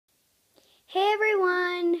Hey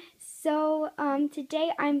everyone!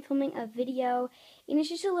 Today I'm filming a video and it's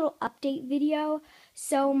just a little update video.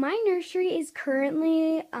 So my nursery is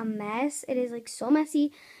currently a mess. It is like so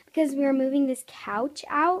messy because we are moving this couch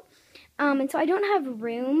out. And so I don't have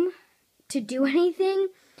room to do anything.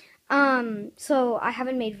 So I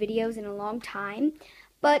haven't made videos in a long time.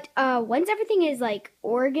 But once everything is like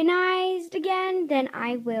organized again, then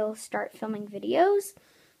I will start filming videos.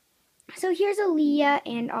 So here's Aaliyah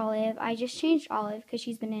and Olive. I just changed Olive because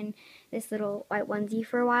she's been in this little white onesie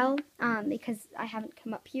for a while. Because I haven't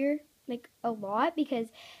come up here like a lot because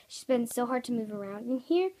she's been so hard to move around in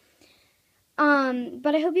here.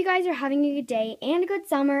 But I hope you guys are having a good day and a good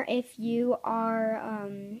summer if you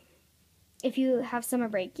are if you have summer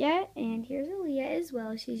break yet. And here's Aaliyah as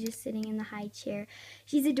well. She's just sitting in the high chair.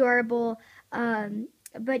 She's adorable.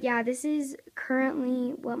 But yeah, this is currently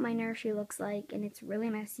what my nursery looks like, and it's really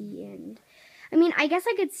messy. And I mean, I guess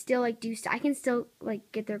I could still like do stuff. I can still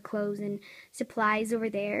like get their clothes and supplies over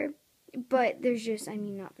there, but there's just, I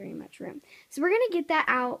mean, not very much room. So we're gonna get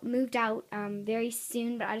that moved out very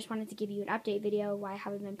soon. But I just wanted to give you an update video why I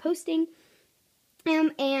haven't been posting.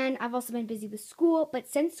 And I've also been busy with school, but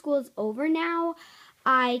since school is over now,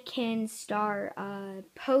 I can start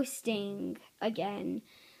posting again,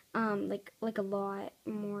 like a lot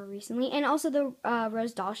more recently. And also the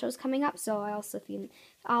Rose Doll show is coming up, so I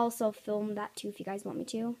also film that too if you guys want me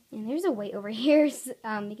to. And there's a weight over here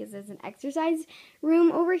because there's an exercise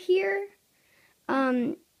room over here.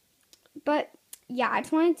 But yeah, I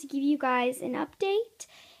just wanted to give you guys an update.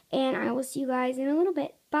 And I will see you guys in a little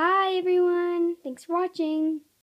bit. Bye, everyone. Thanks for watching.